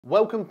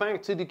Welcome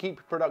back to the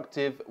Keep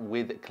Productive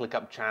with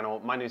ClickUp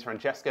channel. My name is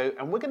Francesco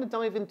and we're going to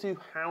dive into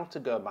how to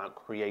go about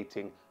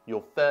creating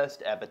your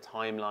first ever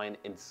timeline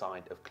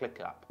inside of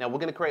ClickUp. Now we're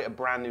going to create a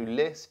brand new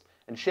list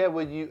and share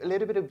with you a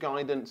little bit of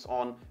guidance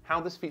on how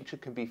this feature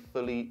can be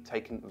fully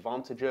taken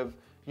advantage of.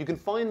 You can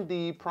find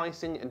the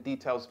pricing and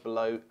details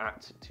below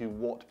to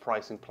what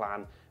pricing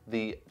plan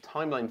the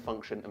timeline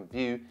function and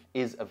view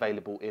is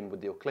available in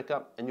with your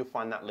ClickUp, and you'll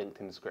find that linked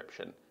in the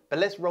description. But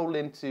let's roll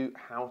into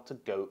how to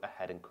go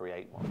ahead and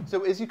create one.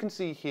 So as you can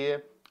see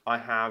here, I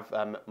have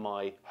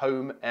my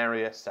home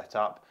area set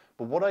up.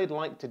 But what I'd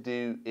like to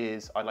do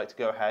is I'd like to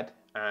go ahead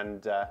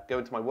and go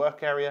into my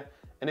work area.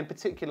 And in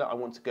particular, I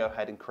want to go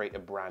ahead and create a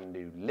brand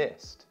new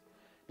list.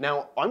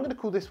 Now, I'm going to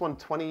call this one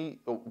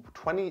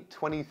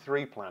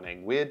 2023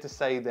 planning. Weird to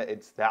say that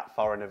it's that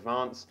far in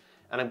advance.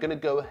 And I'm going to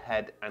go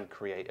ahead and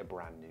create a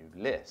brand new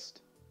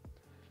list.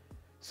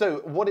 So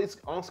what it's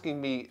asking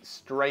me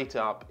straight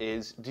up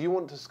is, do you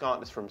want to start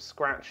this from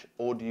scratch,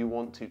 or do you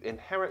want to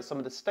inherit some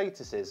of the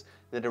statuses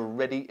that are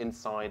already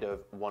inside of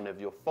one of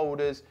your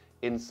folders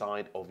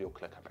inside of your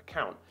ClickUp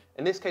account?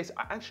 In this case,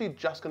 I'm actually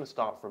just going to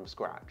start from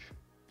scratch.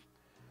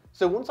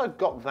 So once I've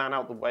got that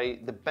out the way,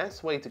 the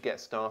best way to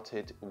get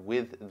started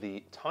with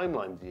the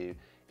timeline view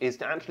is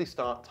to actually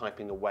start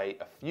typing away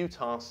a few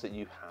tasks that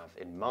you have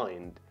in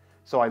mind.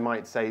 So I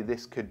might say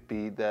this could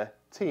be the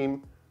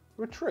team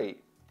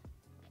retreat.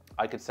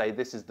 I could say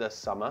this is the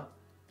summer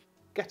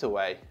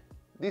getaway.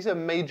 These are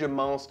major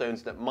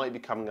milestones that might be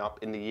coming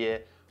up in the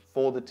year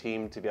for the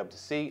team to be able to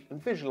see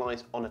and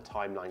visualize on a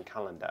timeline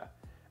calendar.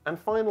 And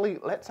finally,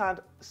 let's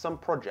add some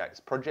projects.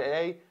 Project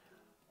A,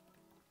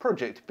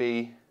 Project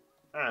B,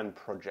 and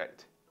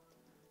Project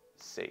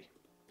C.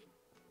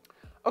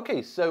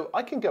 Okay, so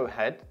I can go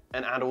ahead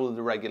and add all of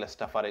the regular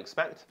stuff I'd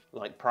expect,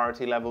 like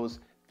priority levels,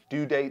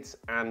 due dates,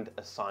 and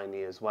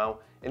assignee as well.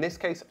 In this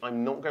case,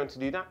 I'm not going to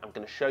do that. I'm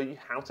going to show you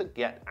how to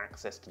get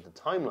access to the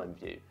timeline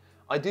view.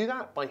 I do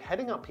that by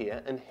heading up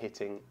here and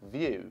hitting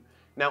view.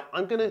 Now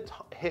I'm going to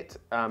hit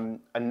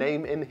a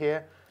name in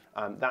here.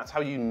 That's how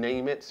you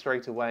name it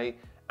straight away.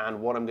 And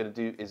what I'm going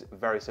to do is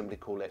very simply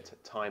call it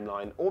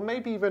timeline, or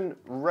maybe even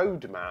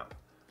roadmap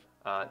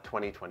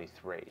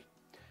 2023.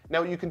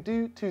 Now you can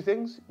do two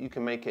things. You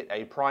can make it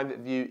a private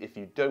view if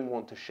you don't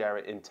want to share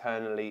it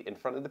internally in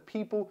front of the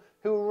people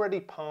who are already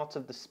part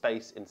of the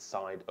space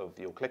inside of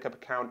your ClickUp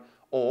account,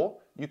 or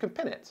you can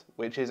pin it,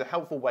 which is a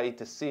helpful way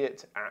to see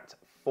it at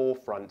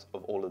forefront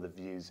of all of the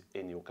views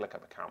in your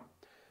ClickUp account.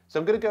 So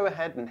I'm going to go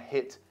ahead and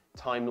hit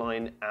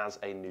timeline as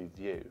a new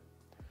view.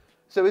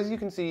 So as you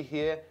can see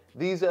here,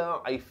 these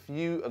are a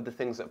few of the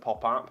things that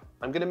pop up.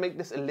 I'm going to make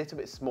this a little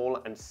bit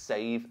smaller and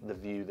save the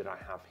view that I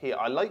have here.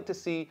 I like to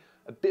see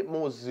a bit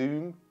more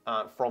zoom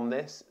from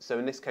this. So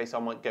in this case, I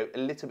might go a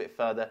little bit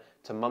further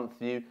to month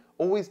view.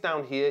 Always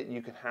down here,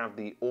 you can have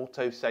the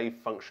auto save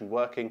function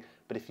working,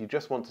 but if you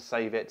just want to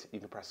save it, you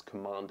can press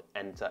Command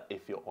Enter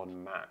if you're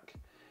on Mac.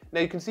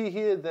 Now you can see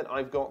here that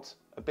I've got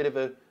a bit of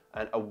a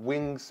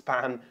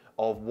wingspan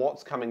of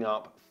what's coming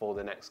up for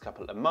the next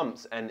couple of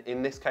months. And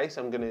in this case,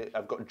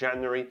 I've got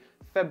January,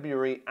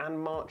 February, and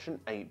March and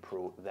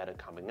April that are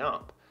coming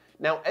up.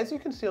 Now, as you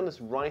can see on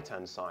this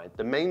right-hand side,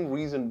 the main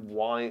reason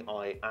why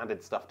I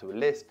added stuff to a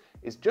list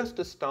is just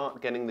to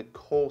start getting the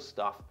core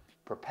stuff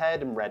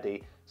prepared and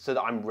ready so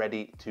that I'm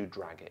ready to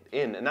drag it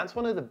in. And that's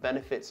one of the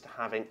benefits to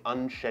having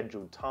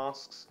unscheduled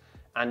tasks,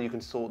 and you can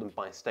sort them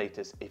by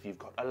status if you've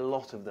got a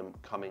lot of them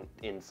coming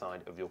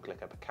inside of your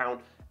ClickUp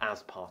account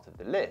as part of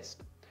the list.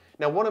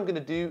 Now, what I'm going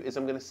to do is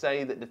I'm going to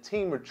say that the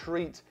team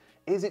retreat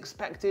is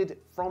expected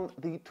from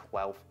the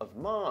 12th of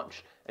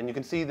March. And you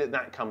can see that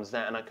that comes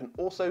there, and I can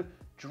also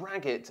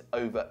drag it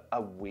over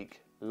a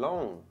week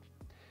long.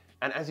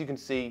 And as you can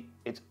see,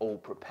 it's all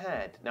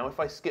prepared. Now, if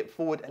I skip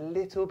forward a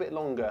little bit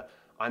longer,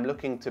 I'm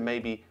looking to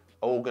maybe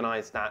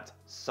organize that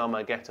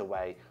summer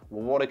getaway.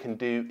 Well, what I can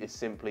do is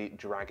simply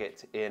drag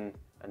it in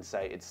and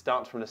say it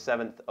starts from the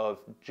 7th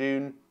of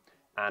June,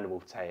 and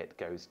we'll say it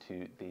goes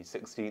to the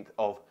 16th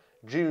of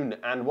June.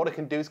 And what I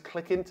can do is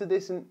click into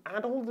this and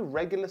add all the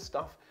regular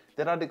stuff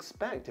that I'd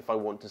expect if I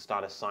want to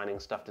start assigning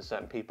stuff to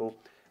certain people.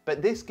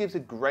 But this gives a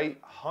great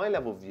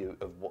high-level view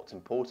of what's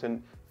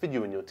important for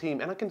you and your team.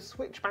 And I can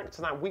switch back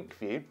to that week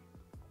view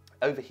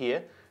over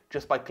here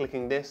just by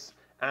clicking this,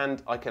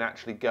 and I can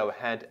actually go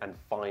ahead and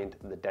find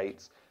the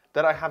dates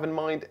that I have in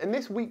mind. And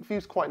this week view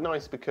is quite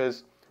nice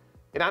because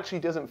it actually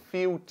doesn't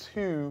feel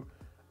too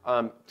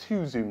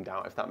zoomed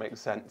out, if that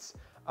makes sense.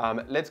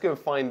 Let's go and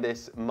find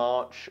this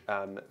March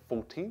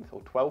 14th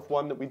or 12th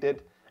one that we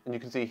did. And you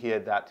can see here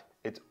that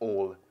it's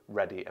all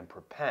ready and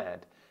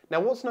prepared. Now,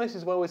 what's nice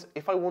as well is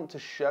if I want to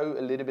show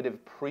a little bit of a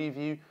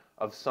preview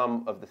of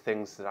some of the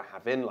things that I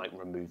have in, like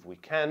remove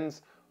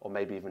weekends, or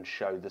maybe even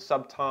show the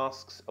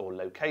subtasks or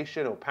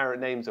location or parent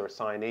names or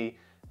assignee,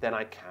 then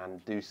I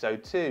can do so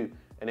too.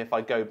 And if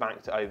I go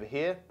back to over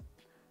here,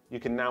 you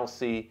can now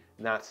see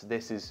that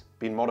this has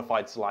been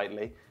modified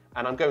slightly,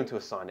 and I'm going to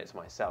assign it to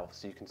myself.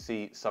 So you can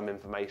see some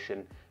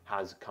information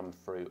has come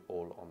through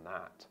all on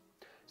that.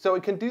 So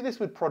I can do this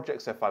with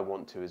projects if I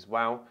want to as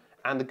well.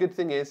 And the good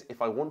thing is,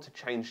 if I want to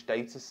change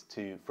status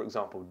to, for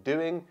example,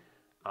 doing,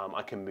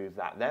 I can move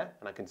that there,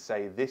 and I can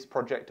say this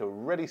project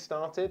already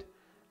started,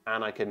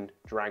 and I can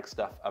drag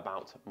stuff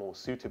about more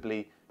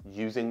suitably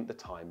using the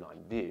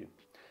timeline view.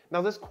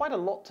 Now, there's quite a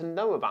lot to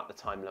know about the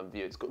timeline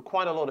view. It's got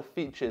quite a lot of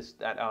features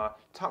that are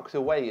tucked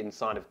away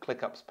inside of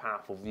ClickUp's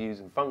powerful views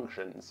and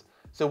functions.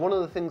 So one of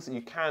the things that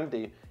you can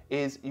do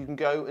is you can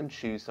go and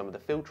choose some of the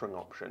filtering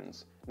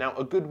options. Now,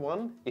 a good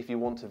one, if you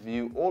want to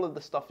view all of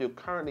the stuff you're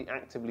currently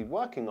actively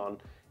working on,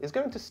 is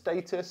going to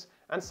status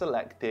and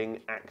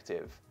selecting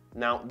active.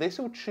 Now, this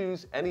will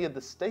choose any of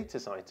the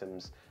status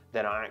items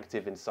that are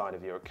active inside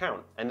of your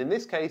account. And in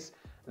this case,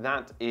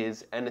 that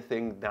is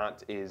anything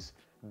that is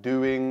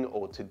doing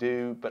or to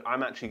do, but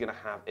I'm actually going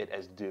to have it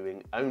as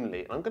doing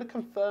only. And I'm going to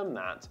confirm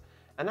that.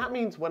 And that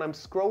means when I'm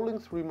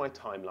scrolling through my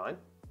timeline,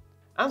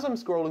 as I'm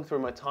scrolling through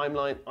my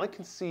timeline, I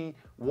can see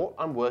what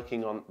I'm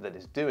working on that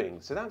is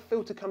doing. So that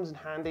filter comes in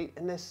handy,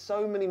 and there's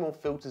so many more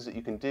filters that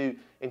you can do,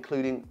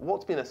 including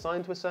what's been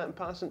assigned to a certain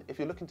person, if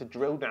you're looking to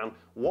drill down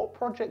what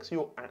projects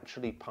you're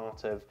actually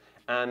part of,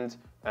 and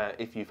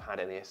if you've had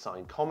any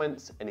assigned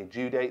comments, any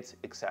due dates,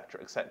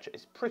 etc., etc.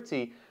 It's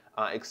pretty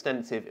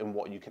extensive in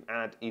what you can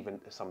add, even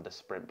some of the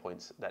sprint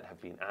points that have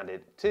been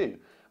added too.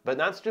 But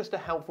that's just a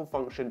helpful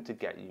function to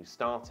get you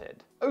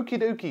started.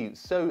 Okie dokie,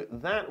 so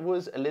that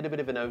was a little bit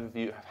of an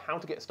overview of how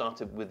to get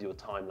started with your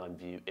timeline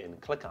view in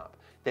ClickUp.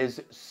 There's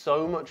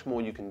so much more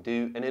you can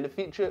do, and in a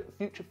future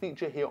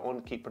feature here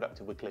on Keep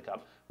Productive with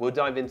ClickUp, we'll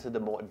dive into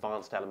the more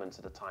advanced elements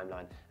of the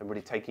timeline and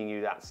really taking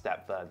you that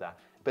step further.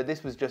 But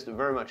this was just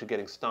very much a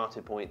getting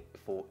started point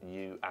for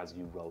you as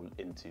you roll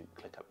into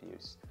ClickUp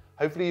use.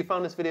 Hopefully you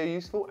found this video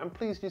useful, and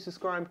please do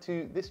subscribe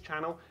to this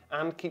channel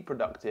and Keep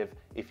Productive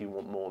if you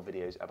want more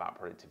videos about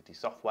productivity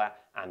software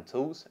and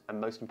tools,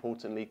 and most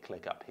importantly,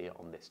 ClickUp here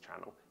on this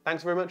channel.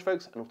 Thanks very much,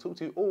 folks, and I'll talk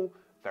to you all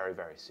very,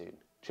 very soon.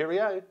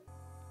 Cheerio!